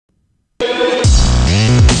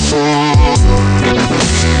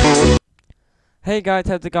Hey guys,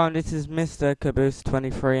 how's it going? This is Mr.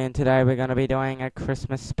 Caboose23 and today we're going to be doing a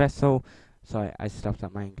Christmas special. Sorry, I stuffed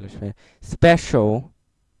up my English there. Special.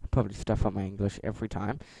 Probably stuff up my English every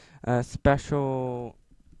time. Special,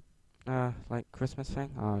 like Christmas thing.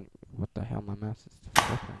 Oh, what the hell, my mouse is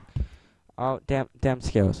flipping. Oh, damn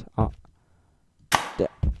skills. Oh, da,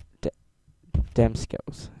 da, damn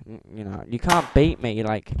skills. You know, you can't beat me,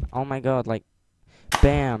 like, oh my god, like,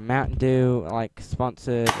 bam, Mountain Dew, like,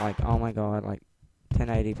 sponsored, like, oh my god, like,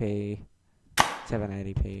 1080p,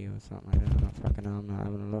 780p or something like that. I don't fucking know. I'm not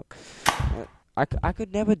having a look. I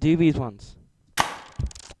could never do these ones.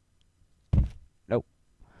 Nope.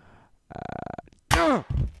 That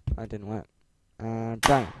didn't work.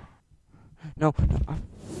 Bang. No.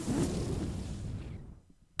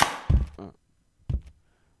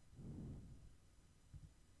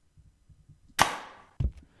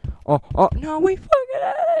 Oh, no, we fucking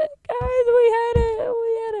had it, guys. We had it.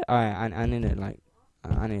 Alright, I need to, like,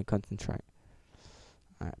 I need to concentrate.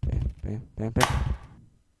 Alright, bam.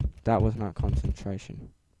 That was not concentration.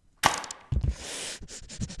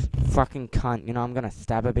 Fucking cunt. You know, I'm gonna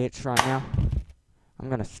stab a bitch right now. I'm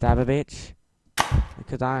gonna stab a bitch.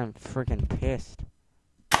 Because I am freaking pissed.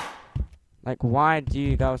 Like, why do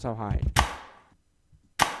you go so high?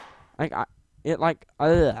 Like,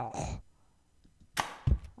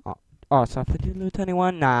 Oh, so I put the little tiny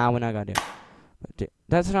one? Nah, we're not gonna do it. But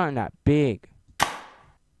that's not that big.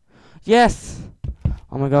 Yes!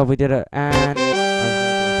 Oh my god, we did it. And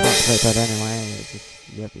but anyway,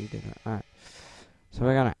 yep, you did it. Alright. So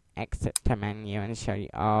we're gonna exit the menu and show you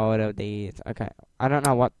all of these. Okay. I don't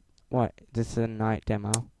know what this is a night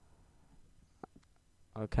demo.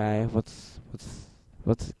 Okay, what's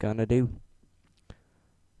it gonna do?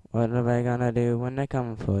 What are they gonna do when they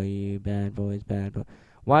come for you, bad boys, bad boys?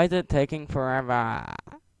 Why is it taking forever?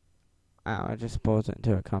 Oh, I just pause it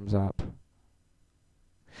until it comes up.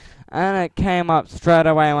 And it came up straight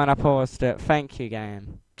away when I paused it. Thank you,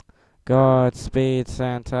 game. Godspeed,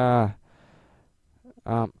 Santa.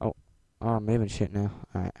 I'm moving shit now.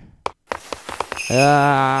 Alright.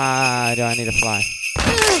 Do I need to fly?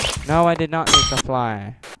 No, I did not need to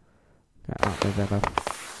fly. Okay, oh, there's that buff.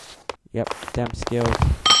 Yep, damn skills.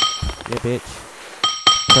 Yeah, bitch.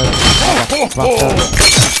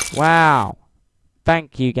 Wow.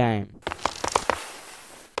 Thank you, game.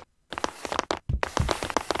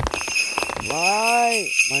 Fly,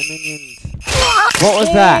 my minions. What was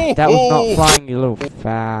that? That was not flying, you little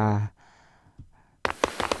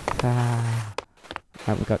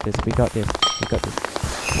Alright, we got this.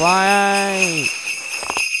 Fly!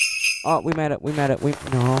 Oh, we made it.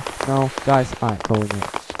 No, guys. Alright, cool, we made it.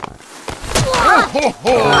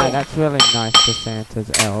 Alright, that's really nice for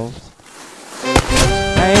Santa's elves.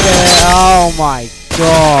 Made it! Oh my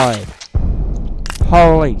god!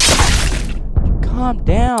 Holy. Calm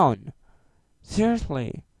down!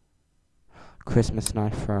 Seriously. Christmas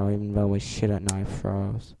knife throw, even though we shit at knife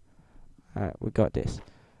throws. Alright, we got this.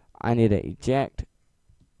 I need to eject.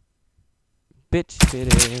 Bitch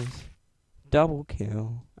it is. Double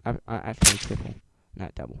kill. Actually triple.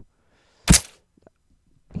 Not double.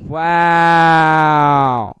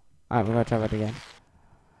 Wow! Alright, we're gonna try that again.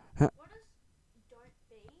 Huh?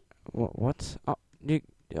 What?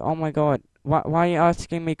 Oh my god. Why are you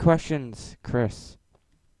asking me questions, Chris?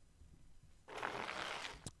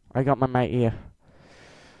 I got my mate here.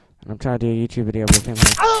 And I'm trying to do a YouTube video with him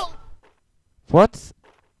here. Oh! What?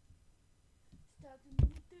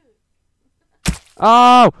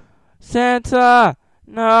 Oh! Santa!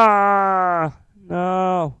 No!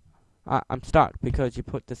 No! I'm stuck because you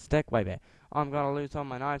put the stick way there. I'm gonna lose all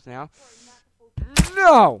my knives now.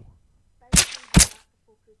 No!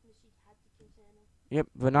 Yep,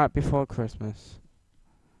 the night before Christmas.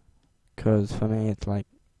 Cause for me it's like...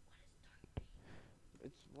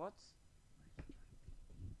 It's what?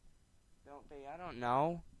 I don't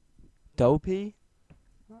know. Dopey?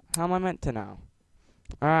 How am I meant to know?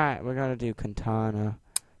 Alright, we're gonna do Katana.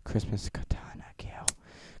 Christmas Katana kill.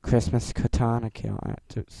 Christmas Katana kill. Alright,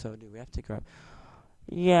 so do we have to grab...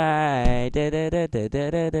 Yay!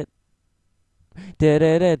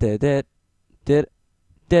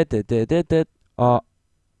 Oh.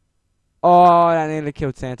 Oh, I nearly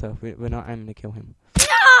killed Santa. We're not aiming to kill him.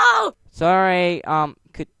 No! Sorry,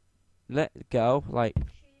 could... Let go, like...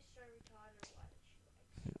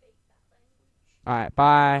 Alright,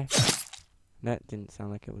 bye. That didn't sound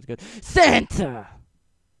like it was good. Santa!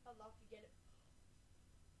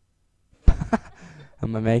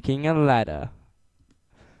 I'm making a ladder.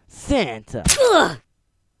 Santa!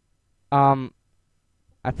 I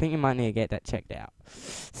think you might need to get that checked out.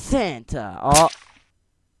 Santa! Oh!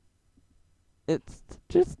 It's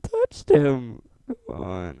just touched him.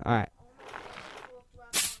 fun. Alright.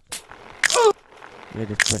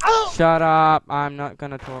 Shut up! I'm not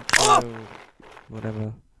gonna talk to you.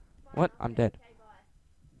 Whatever. What? I'm dead.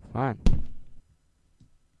 Fine.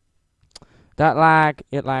 That lag,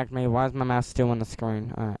 it lagged me. Why is my mouse still on the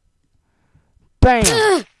screen? Alright.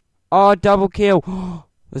 BAM! Oh, double kill.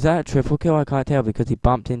 Was that a triple kill? I can't tell because he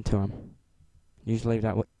bumped into him. Usually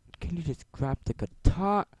that would... Can you just grab the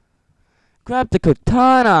katana? Grab the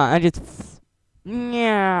katana and just...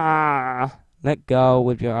 Yeah. Let go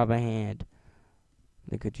with your other hand.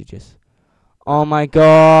 Look at you just... Oh my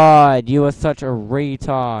god, you are such a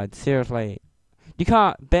retard. Seriously. You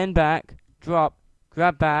can't bend back, drop,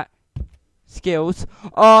 grab back, skills.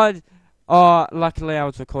 Oh, luckily I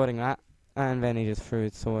was recording that. And then he just threw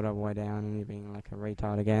his sword all the way down and you're being like a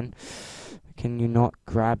retard again. Can you not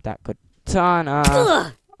grab that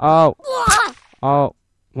katana? Oh. Oh.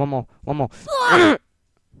 One more.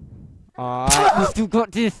 Alright, we still got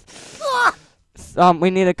this. We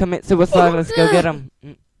need to commit suicide. Let's go get him.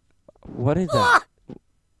 What is that?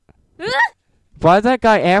 Why is that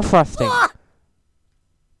guy air thrusting?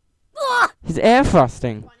 He's air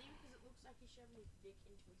thrusting. No!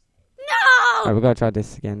 Alright, we gotta try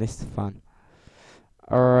this again. This is fun.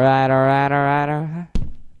 Alright. No,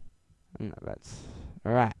 that's...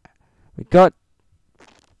 Alright. We got...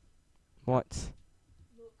 What?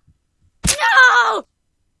 No!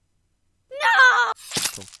 No!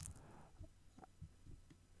 Cool.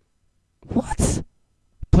 What?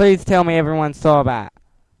 Please tell me everyone saw that.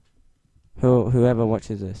 Whoever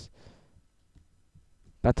watches this.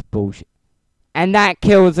 That's bullshit. And that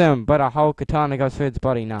kills him, but a whole katana goes through his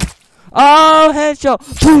body. No. Oh,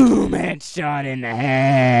 headshot! Boom! Headshot in the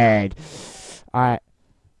head! Alright.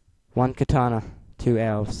 1 katana, 2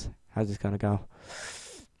 elves. How's this gonna go?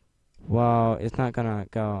 Well, it's not gonna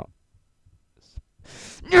go.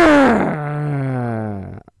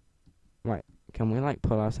 Right, can we like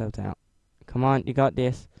pull ourselves out? Come on, you got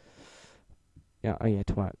this. Yeah, oh yeah,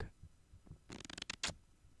 twerk.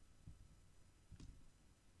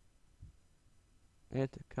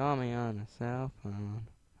 It's a call me on a cell phone.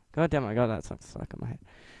 God damn it, I got that stuck in my head.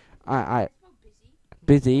 I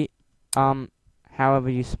busy. However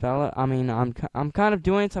you spell it. I mean, I'm kind of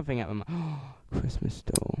doing something at the moment. Christmas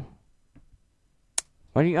doll.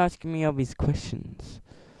 Why are you asking me all these questions?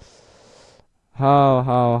 Ho,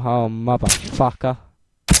 motherfucker.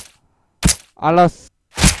 I lost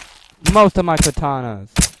most of my katanas.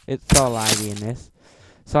 It's so laggy in this.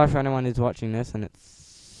 Sorry for anyone who's watching this and it's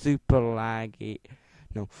super laggy.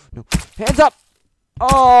 No. Hands up!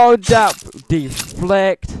 Oh, that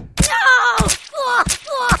deflect. No!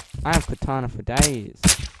 I have katana for days.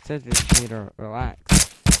 It says just need to relax.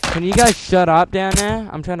 Can you guys shut up down there?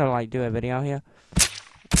 I'm trying to like do a video here.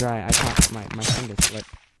 Right, I can't. My finger slipped.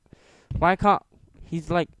 Why can't?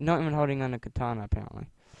 He's like not even holding on a katana apparently.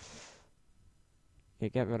 Yeah,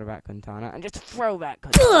 get rid of that katana and just throw that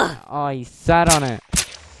katana. Oh, he sat on it.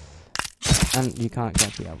 And you can't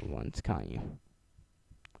get the other ones, can't you?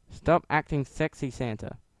 Stop acting sexy,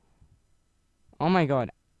 Santa. Oh my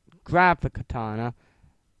god. Grab the katana.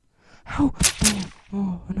 Oh,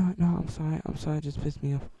 no, I'm sorry, it just pissed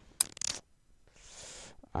me off.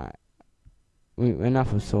 Alright.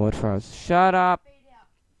 Enough of sword throws. Shut up!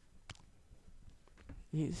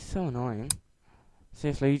 He's so annoying.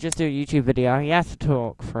 Seriously, you just do a YouTube video, he has to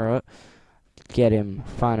talk through it. Get him.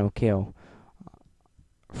 Final kill.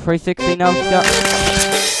 360 no scope.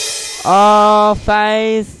 Oh,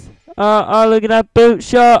 phase! Oh, look at that boot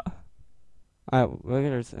shot! Alright, look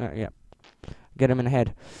at his, yeah. Get him in the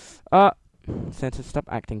head. Santa, stop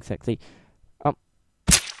acting sexy.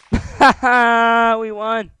 Haha, we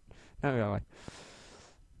won! Not really.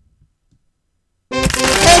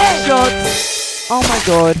 Headshot! Oh my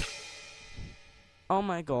god. Oh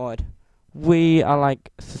my god. We are like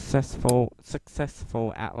successful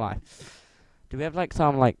at life. Do we have like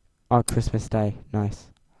some like, oh, Christmas Day? Nice.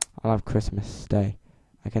 I love Christmas Day.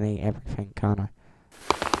 I can eat everything, can't I?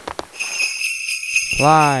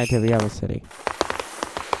 Fly to the other city.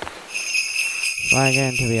 Fly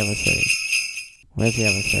again to the other city. Where's the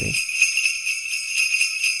other city?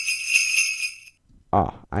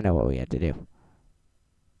 Oh, I know what we had to do.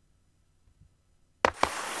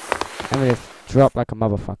 And we just drop like a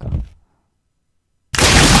motherfucker.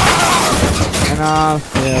 And I'm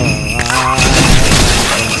still alive.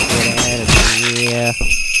 Yeah.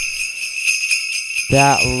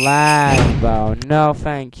 That lag, bro. No,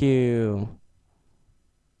 thank you.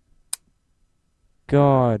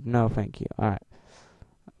 God, no, thank you. Alright.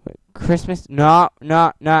 Christmas? No.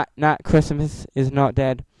 Christmas is not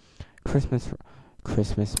dead. Christmas.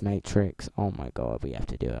 Christmas Matrix. Oh my god, we have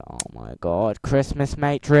to do it. Oh my god, Christmas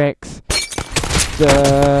Matrix.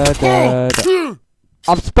 Duh, duh, duh.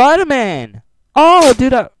 I'm Spider-Man. Oh,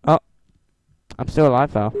 dude, oh, I'm still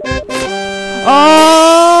alive though.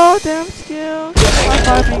 Oh, damn skill. High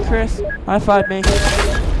five me, Chris. High five me.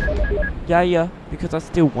 Yeah, because I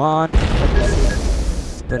still won.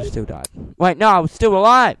 But I still died. Wait, no, I was still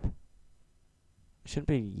alive. I shouldn't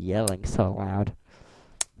be yelling so loud.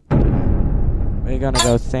 We're gonna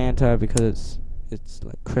go Santa because it's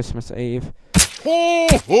like Christmas Eve.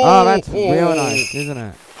 Oh, that's real nice, isn't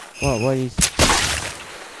it? What are you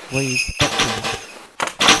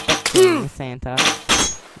expecting, Santa?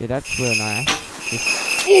 Yeah, that's real nice.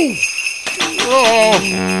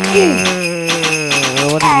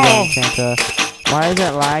 What are you doing, Santa? Why is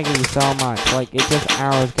it laggy so much? Like, it's just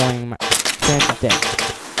arrows going Santa's dead.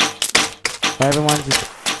 Everyone's just...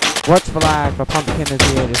 Watch for lag, the pumpkin is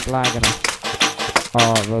here, just lagging us.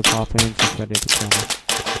 Oh, those harpoons just ready to kill me.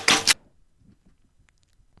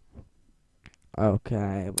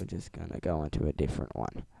 Okay, we're just gonna go into a different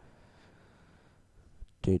one.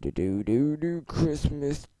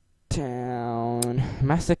 Christmas Town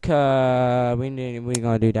Massacre. We're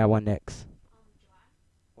gonna do that one next.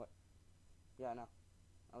 What? Yeah, no.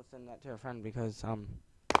 I'll send that to a friend because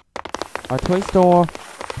our toy store.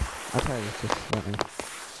 I'll tell you, just let me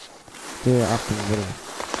do it after the video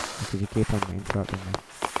because you keep on interrupting me.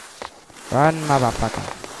 Run, motherfucker!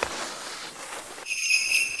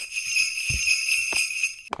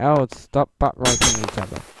 Oh, stop butt raping each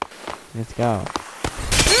other. Let's go.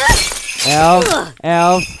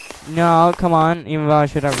 Elves. No, come on. Even though I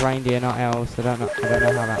should have reindeer, not elves. I don't know how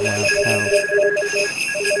that works. Elves.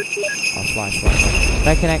 I'll fly.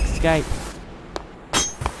 They can escape.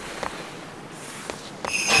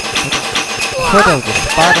 Put a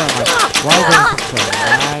spider on my... Why is it so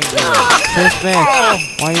laggy? Christmas!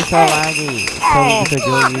 Why are you so laggy? Probably because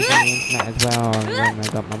you're using the internet as well, and then I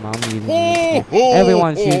got my mum using the internet.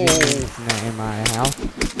 Everyone's using the internet in my house.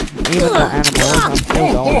 Even the animals, I'm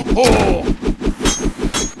still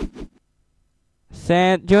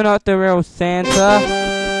going. You're not the real Santa.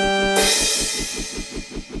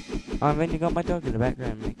 I've only got my dog in the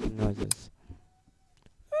background making noises.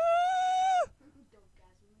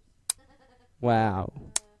 Wow.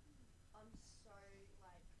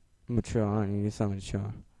 Mature, aren't you? You're so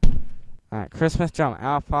mature. Alright, Christmas jump.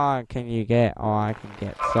 How far can you get? Oh, I can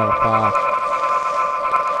get so far.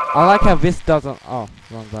 I like how this doesn't... Oh,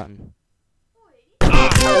 wrong button.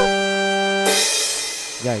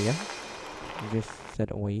 Yeah. You just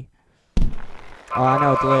said oi. Oh, I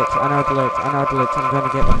know glitch. I'm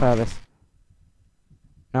gonna get the furthest.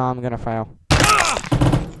 No, I'm gonna fail.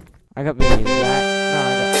 I got millions, right? No,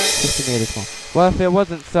 I got 50 meters more. Well, if it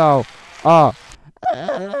wasn't so... Oh.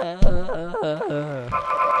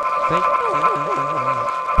 See?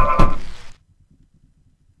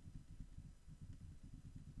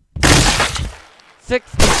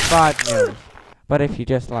 65 meters. But if you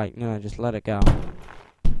just like, just let it go.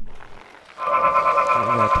 I'm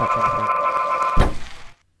gonna touch anything.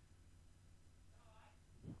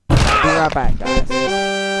 Be right back, guys.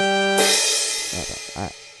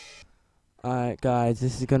 Alright, guys,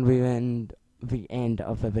 this is gonna be the end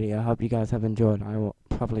of the video. I hope you guys have enjoyed. I will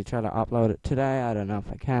probably try to upload it today. I don't know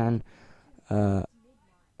if I can.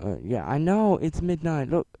 Yeah, I know it's midnight.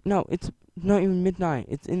 Look, no, it's not even midnight.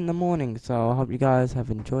 It's in the morning. So I hope you guys have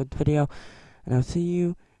enjoyed the video, and I'll see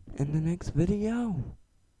you in the next video.